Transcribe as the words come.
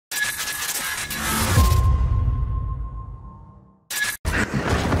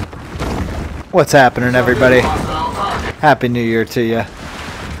What's happening, everybody? Happy New Year to you.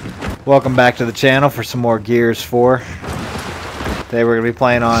 Welcome back to the channel for some more Gears 4. Today we're going to be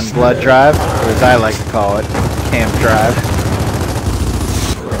playing on Blood Drive, or as I like to call it, Camp Drive.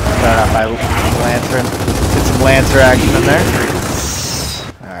 Start out by Lancering. Get some Lancer action in there.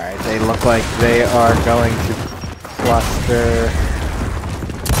 Alright, they look like they are going to cluster.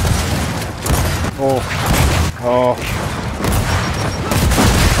 Oh.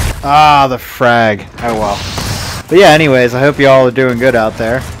 Ah, the frag. Oh well. But yeah, anyways, I hope you all are doing good out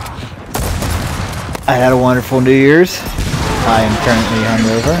there. I had a wonderful New Year's. I am currently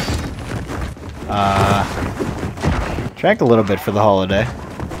hungover. Drank a little bit for the holiday.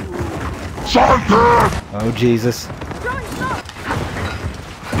 Oh, Jesus.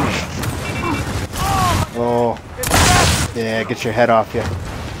 Oh. Yeah, get your head off you.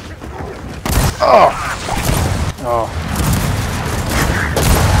 Oh. Oh.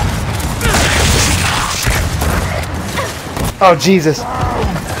 Oh, Jesus.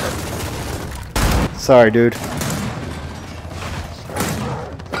 Sorry, dude.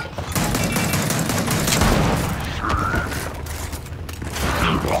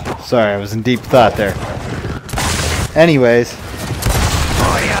 Sorry, I was in deep thought there. Anyways.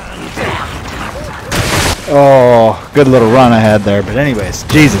 Oh, good little run I had there. But anyways,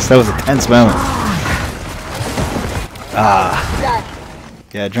 Jesus, that was a tense moment.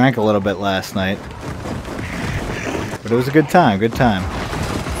 Yeah, I drank a little bit last night. But it was a good time, good time.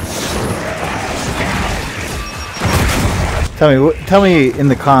 Tell me in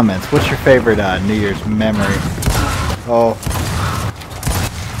the comments, what's your favorite New Year's memory? Oh.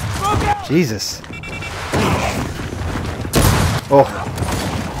 Jesus. Oh.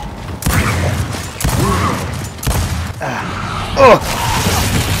 Oh.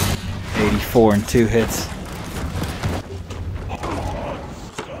 84 and 2 hits.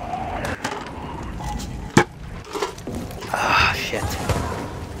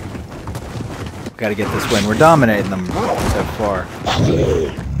 Gotta get this win. We're dominating them so far.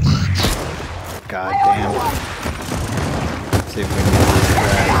 God damn. Let's see if we can get these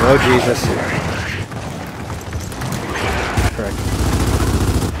frags. Oh, Jesus. Correct.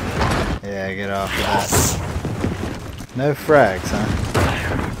 Yeah, get off of that. No frags, huh?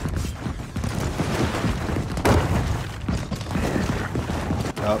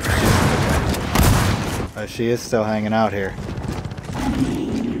 Oh, okay. Oh, she is still hanging out here.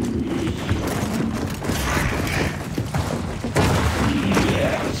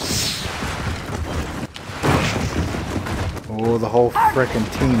 Oh, the whole frickin'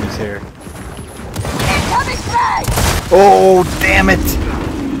 team is here. Oh, damn it!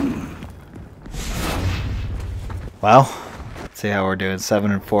 Well, let's see how we're doing.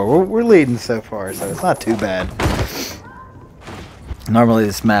 7 and 4. We're leading so far, so it's not too bad. Normally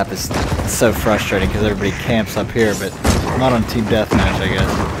this map is so frustrating because everybody camps up here, but not on Team Deathmatch, I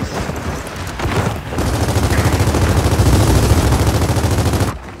guess.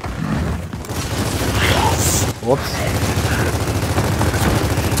 Whoops.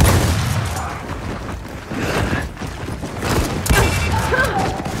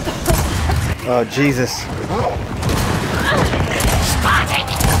 Oh, Jesus.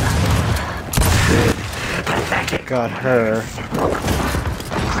 Got her.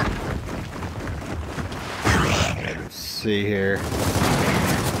 Let's see here.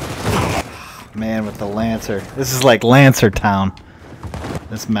 Man with the Lancer. This is like Lancer Town.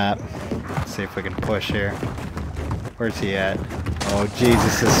 This map. Let's see if we can push here. Where's he at? Oh,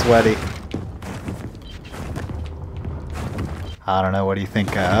 Jesus is sweaty. I don't know, what do you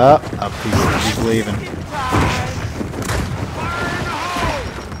think? Up he's leaving.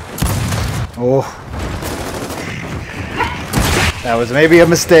 Oh. That was maybe a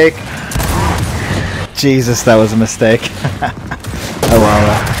mistake. Jesus, that was a mistake. Oh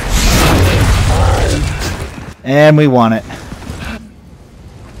well. And we won it.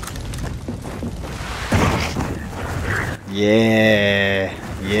 Yeah.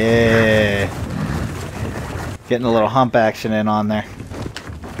 Yeah. Getting a little hump action in on there.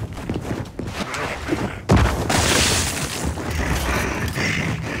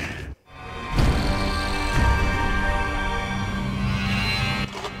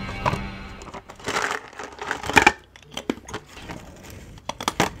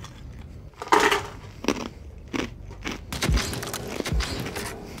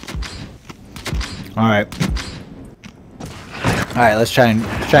 All right, let's try and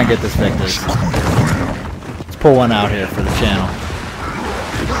get this victory. Let's pull one out here for the channel.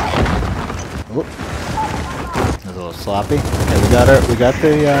 Oop. That's a little sloppy. Okay, we got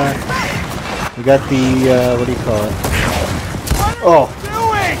the what do you call it? Oh.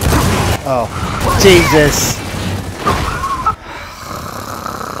 Oh, Jesus!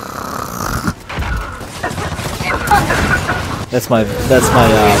 That's my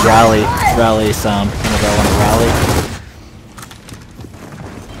rally sound whenever I want to rally.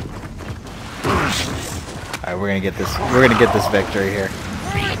 All right, we're gonna get this. We're gonna get this victory here.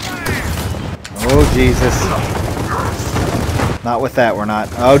 Oh Jesus! Not with that, we're not.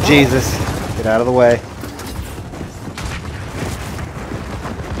 Oh Jesus! Get out of the way.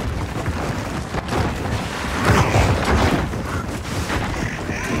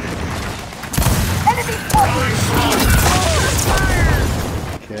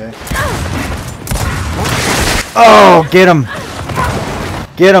 Okay. Oh, get him!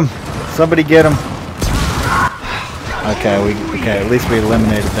 Get him! Somebody get him! Okay, at least we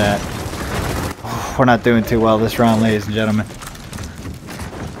eliminated that. We're not doing too well this round, ladies and gentlemen.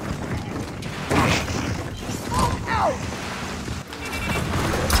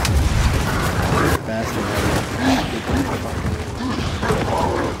 Bastard.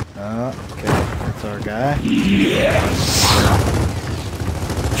 Oh, okay, that's our guy.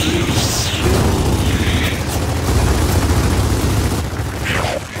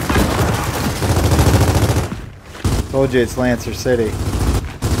 Told you it's Lancer City.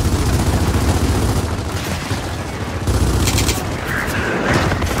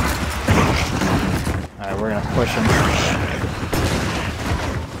 Alright, we're gonna push him.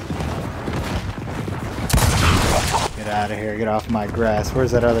 Get out of here, get off my grass.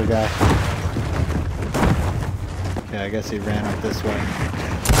 Where's that other guy? Okay, I guess he ran up this way.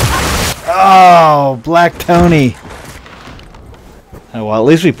 Oh, Black Tony! Oh, well, at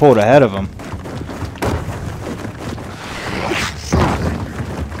least we pulled ahead of him.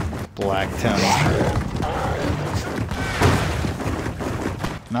 Black Tony.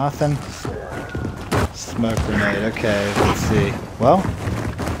 Nothing. Smoke grenade. Okay, let's see. Well.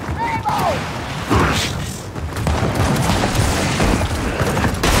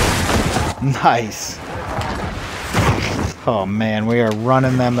 Nice. Oh man, we are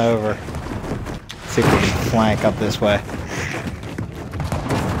running them over. Let's see if we can flank up this way.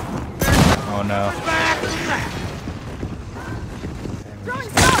 Oh no.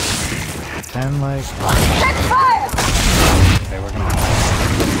 10 like. Okay, we're gonna.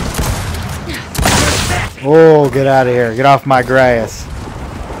 Oh, get out of here! Get off my grass!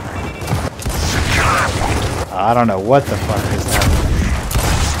 I don't know what the fuck is that.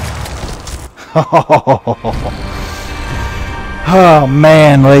 Oh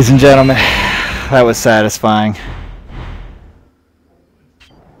man, ladies and gentlemen, that was satisfying.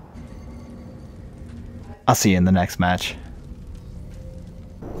 I'll see you in the next match.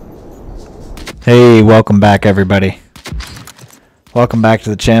 Hey, welcome back everybody. Welcome back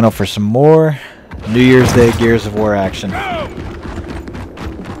to the channel for some more New Year's Day Gears of War action.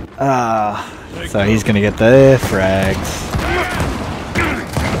 So he's gonna get the frags.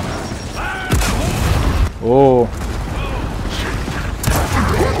 Oh.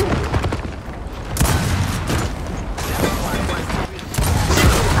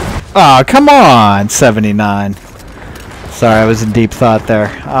 Oh, come on, 79. Sorry, I was in deep thought there.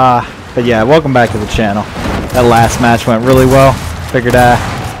 But yeah, welcome back to the channel. That last match went really well. Figured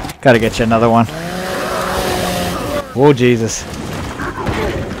gotta get you another one. Whoa, Jesus.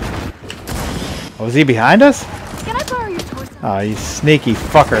 Oh, was he behind us? Can I borrow your torso? Oh, you sneaky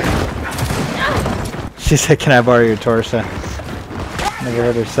fucker. She said, can I borrow your torso? Never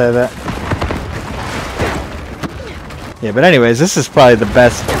heard her say that. Yeah, but anyways, this is probably the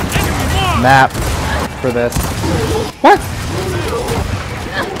best map for this. What?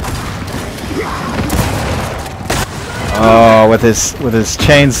 Oh, with his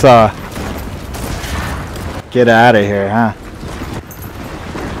chainsaw. Get out of here, huh?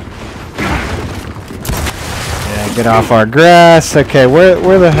 Yeah, get off our grass. Okay,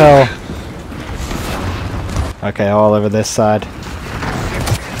 where the hell? Okay, all over this side.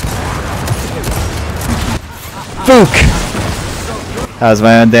 Fook! That was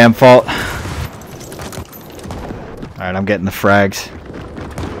my own damn fault. Alright, I'm getting the frags.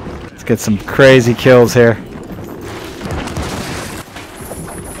 Let's get some crazy kills here.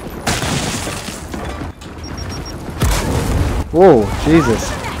 Whoa, Jesus.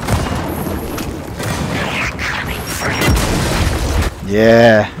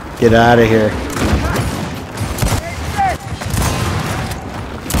 Yeah, get out of here.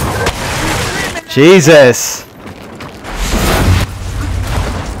 Jesus!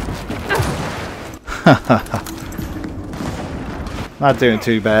 Not doing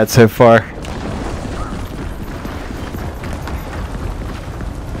too bad so far.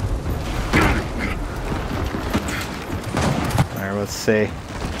 Alright, let's see.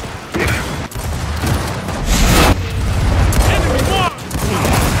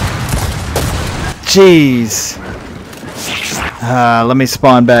 Jeez. Let me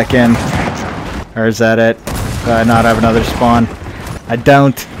spawn back in. Or is that it? Do I not have another spawn? I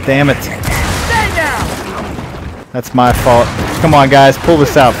don't. Damn it. That's my fault. Come on, guys. Pull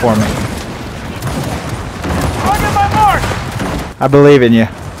this out for me. I believe in you.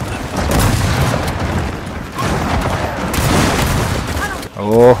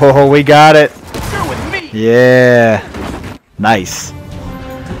 Oh, we got it. Yeah. Nice.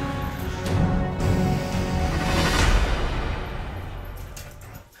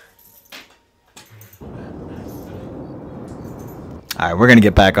 Alright, we're going to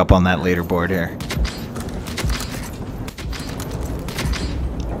get back up on that leaderboard here.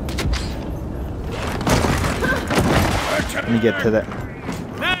 Let me get to that.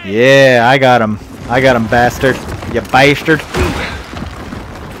 Yeah, I got him. I got him, bastard. You bastard.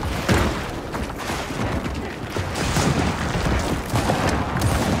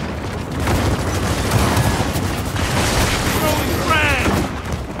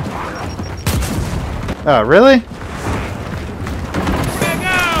 Oh, really?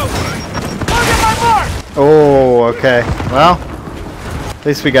 Oh, okay. Well, at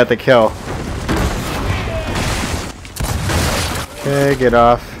least we got the kill. Okay, get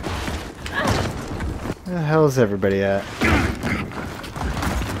off. Where the hell is everybody at?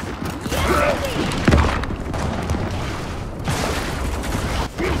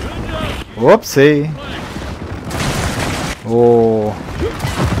 Whoopsie. Oh.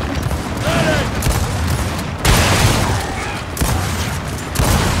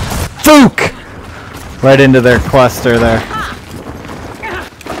 Fook! Right into their cluster there.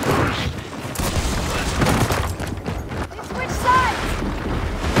 Switch sides.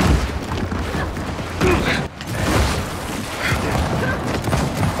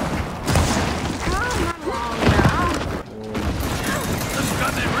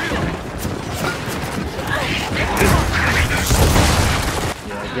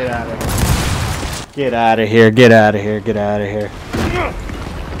 Yeah, get out of here. Get out of here, get out of here, get out of here.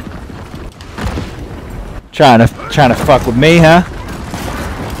 Trying to fuck with me, huh?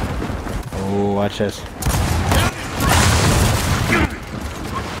 Oh, watch this.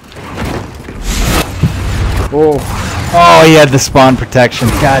 Oh, he had the spawn protection.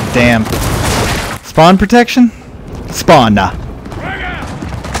 God damn. Spawn protection? Spawn, nah.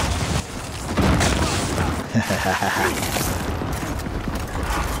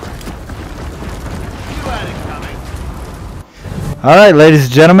 Alright, ladies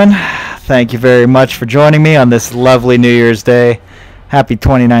and gentlemen. Thank you very much for joining me on this lovely New Year's Day. Happy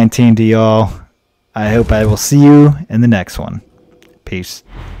 2019 to y'all. I hope I will see you in the next one. Peace.